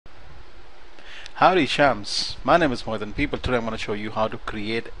Howdy Shams, my name is Mohit and people, today I'm going to show you how to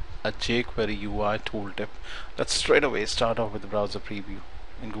create a jQuery UI tooltip. Let's straight away start off with the browser preview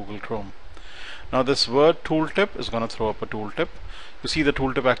in Google Chrome. Now this word tooltip is going to throw up a tooltip. You see the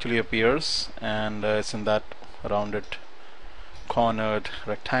tooltip actually appears and it's in that rounded cornered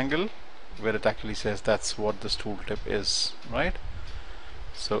rectangle where it actually says that's what this tooltip is, right?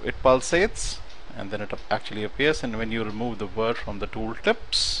 So it pulsates and then it actually appears, and when you remove the word from the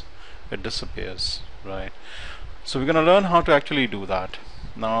tooltips it disappears, right? So we're going to learn how to actually do that.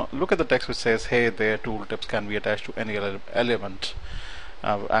 Now look at the text which says, hey there, tooltips can be attached to any element.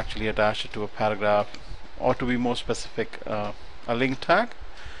 I've actually attached it to a paragraph, or to be more specific, a link tag,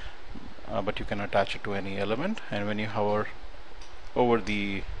 but you can attach it to any element, and when you hover over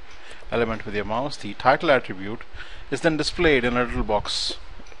the element with your mouse, the title attribute is then displayed in a little box,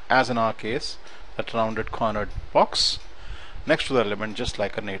 as in our case that rounded cornered box next to the element, just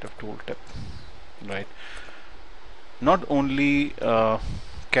like a native tooltip, right? Not only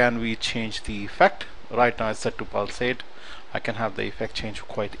can we change the effect, right now it's set to pulsate. I can have the effect change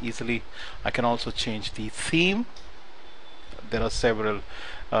quite easily. I can also change the theme. There are several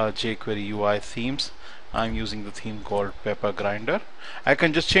jQuery UI themes. I'm using the theme called Pepper Grinder. I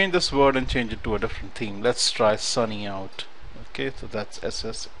can just change this word and change it to a different theme. Let's try Sunny out. Okay, so that's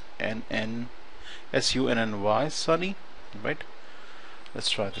SUNNY, Sunny, right? Let's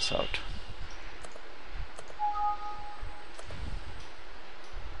try this out.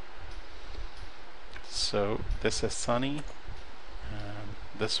 So this is Sunny, and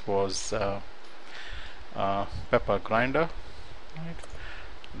this was Pepper Grinder, right?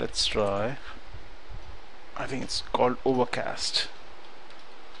 Let's try, I think it's called Overcast.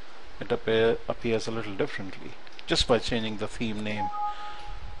 It appears a little differently just by changing the theme name.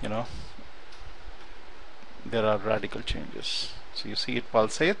 You know, there are radical changes. So you see it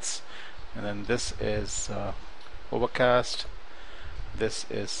pulsates, and then this is Overcast, this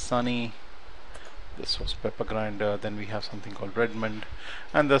is Sunny, this was Pepper Grinder, then we have something called Redmond,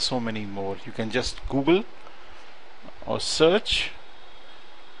 and there's so many more. You can just Google or search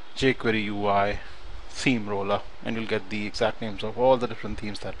jQuery UI theme roller and you'll get the exact names of all the different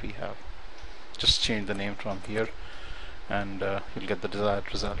themes that we have. Just change the name from here and you'll get the desired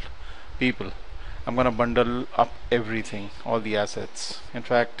result. People, I'm gonna bundle up everything, all the assets. In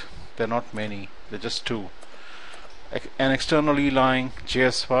fact, they're not many, they're just two. An externally lying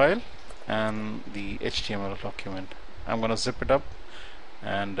JS file and the HTML document. I'm gonna zip it up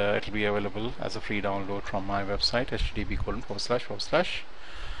and it'll be available as a free download from my website,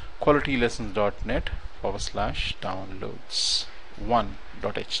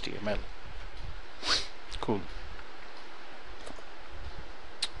 http://qualitylessons.net/downloads1.html. Cool.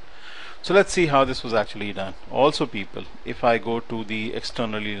 So let's see how this was actually done. Also people, if I go to the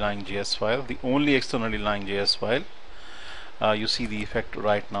externally lying JS file, the only externally lying JS file, you see the effect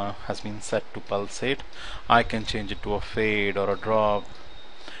right now has been set to pulsate. I can change it to a fade or a drop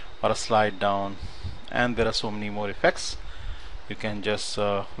or a slide down, and there are so many more effects. You can just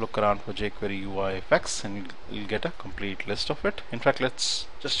look around for jQuery UI effects and you'll get a complete list of it. In fact, let's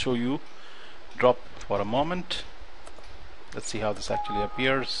just show you drop for a moment. Let's see how this actually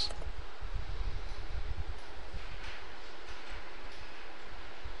appears.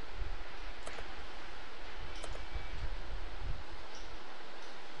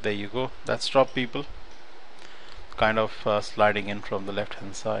 There you go, that's drop people, kind of sliding in from the left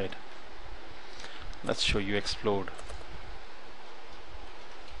hand side. Let's show you explode.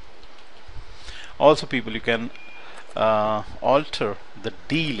 Also people, you can alter the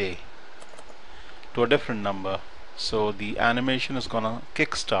delay to a different number, so the animation is gonna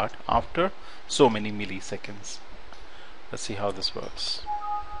kickstart after so many milliseconds. Let's see how this works.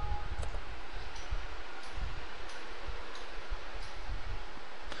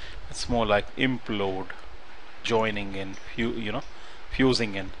 It's more like implode, joining in,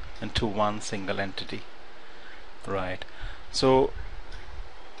 fusing in into one single entity, right? So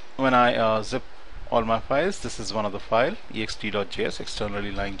when I zip all my files, this is one of the file, ext.js,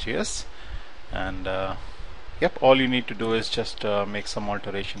 externally lying JS, and yep, all you need to do is just make some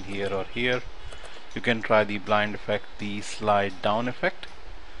alteration here or here. You can try the blind effect, the slide down effect,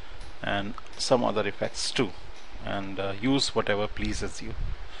 and some other effects too, and use whatever pleases you.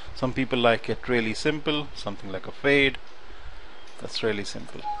 Some people like it really simple, something like a fade. That's really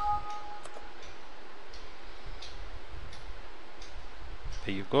simple.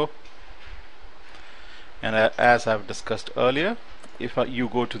 There you go. And as I've discussed earlier, if you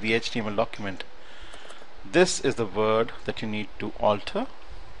go to the HTML document, this is the word that you need to alter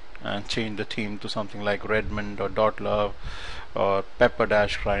and change the theme to something like Redmond or .love or pepper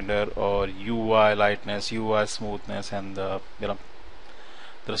dash grinder, or UI lightness, UI smoothness, and there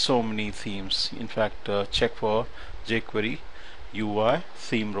are so many themes. In fact, check for jQuery UI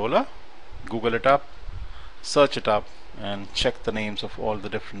theme roller, Google it up, search it up, and check the names of all the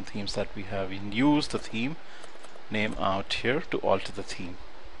different themes that we have, and use the theme name out here to alter the theme.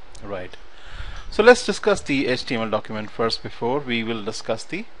 Right. So let's discuss the HTML document first before we will discuss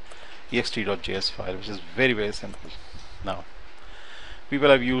the ext.js file, which is very, very simple. Now, people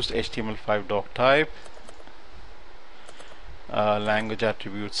have used HTML5 doc type, language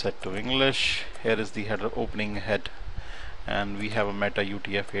attribute set to English. Here is the header, opening head, and we have a meta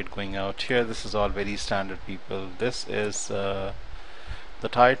UTF-8 going out here. This is all very standard, people. This is the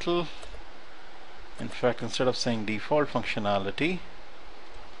title. In fact, instead of saying default functionality,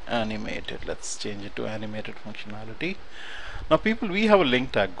 animated, let's change it to animated functionality. Now people, we have a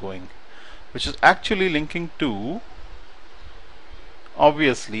link tag going, which is actually linking to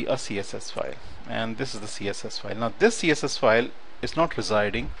obviously a CSS file, and this is the CSS file. Now this CSS file is not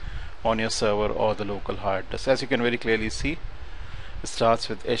residing on your server or the local hard disk. As you can very clearly see, it starts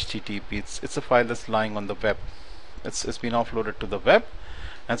with HTTP. It's a file that's lying on the web. It's been offloaded to the web,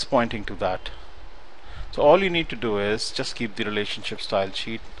 and it's pointing to that. So all you need to do is just keep the relationship style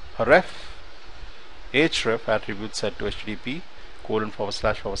sheet href attribute set to http :/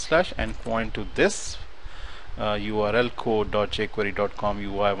 and point to this URL code.jquery.com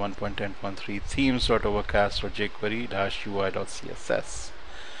UI 1.10.3 themes.overcast.jquery-ui.css.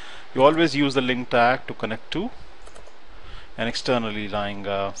 You always use the link tag to connect to an externally lying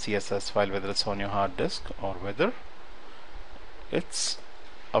CSS file, whether it's on your hard disk or whether it's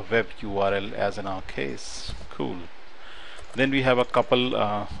a web URL, as in our case. Cool. Then we have a couple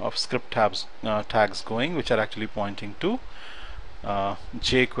of script tags going, which are actually pointing to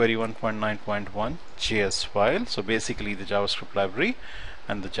jQuery 1.9.1 JS file. So basically the JavaScript library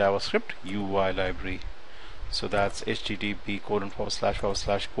and the JavaScript UI library. So that's http : /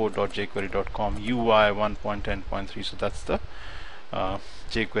 code.jquery.com UI 1.10.3. So that's the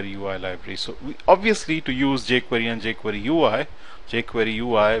jQuery UI library. So we obviously, to use jQuery and jQuery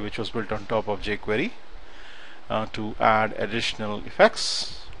UI, which was built on top of jQuery, to add additional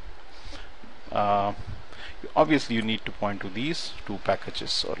effects, obviously you need to point to these two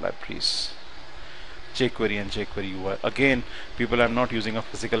packages or libraries, jQuery and jQuery UI. Again, people, I'm not using a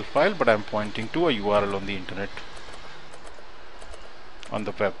physical file, but I'm pointing to a URL on the internet, on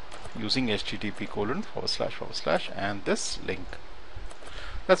the web, using http : / and this link.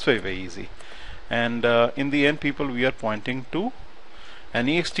 That's very, very easy. And in the end, people, we are pointing to an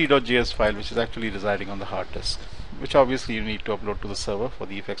ext.js file, which is actually residing on the hard disk, which obviously you need to upload to the server for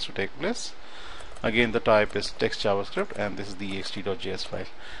the effects to take place. Again, the type is text JavaScript, and this is the ext.js file.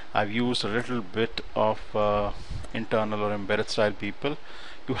 I've used a little bit of internal or embedded style, people.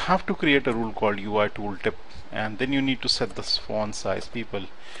 You have to create a rule called UI tooltip, and then you need to set the font size, people.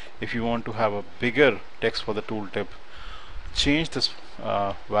 If you want to have a bigger text for the tooltip, change this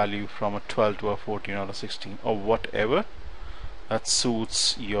value from a 12 to a 14 or a 16 or whatever that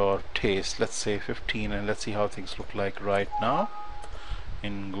suits your taste. Let's say 15, and let's see how things look like right now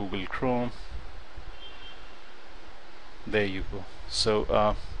in Google Chrome. There you go.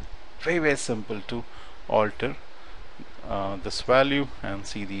 So very, very simple to alter this value and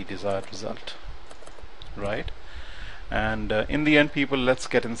see the desired result, right? And in the end, people, let's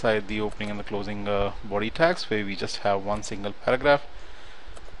get inside the opening and the closing body tags, where we just have one single paragraph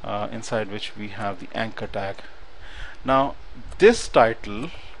inside which we have the anchor tag. Now this title,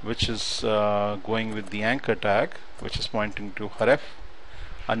 which is going with the anchor tag, which is pointing to href,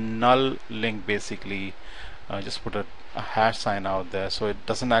 a null link, basically. Just put a hash sign out there, so it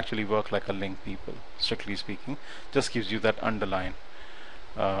doesn't actually work like a link, people, strictly speaking. Just gives you that underline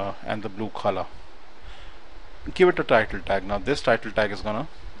and the blue color. Give it a title tag. Now this title tag is gonna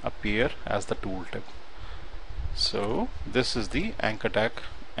appear as the tooltip. So this is the anchor tag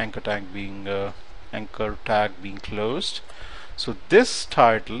being closed. So this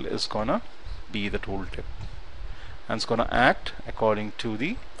title is gonna be the tooltip, and it's gonna act according to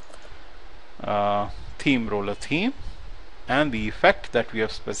the theme roller theme and the effect that we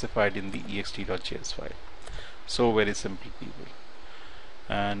have specified in the ext.js file. So very simple, people.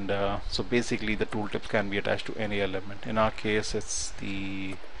 And so basically the tooltips can be attached to any element. In our case, it's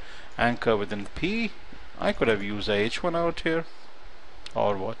the anchor within P. I could have used a H1 out here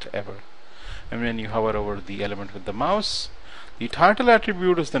or whatever. And when you hover over the element with the mouse, the title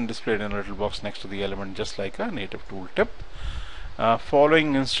attribute is then displayed in a little box next to the element, just like a native tooltip,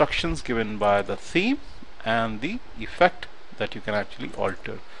 following instructions given by the theme and the effect that you can actually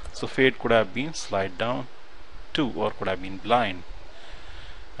alter. So fade could have been slide down, 2, or could have been blind,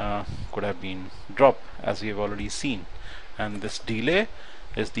 could have been drop, as we have already seen. And this delay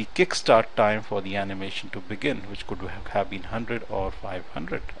is the kickstart time for the animation to begin, which could have been 100 or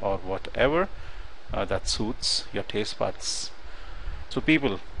 500 or whatever that suits your taste buds. So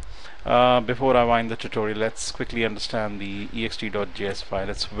people, before I wind the tutorial, let's quickly understand the ext.js file.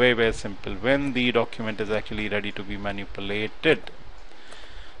 It's very simple. When the document is actually ready to be manipulated,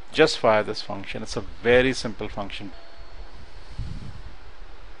 just fire this function. It's a very simple function.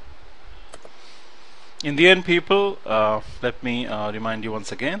 In the end, people, let me remind you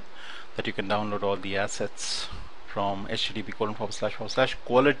once again that you can download all the assets from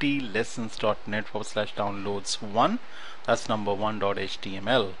http://qualitylessons.net/downloads1. That's number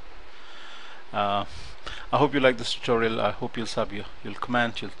 1.html. I hope you like this tutorial. I hope you'll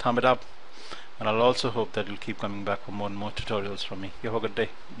comment, you'll thumb it up, and I'll also hope that you'll keep coming back for more and more tutorials from me. You have a good day.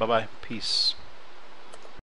 Bye bye. Peace.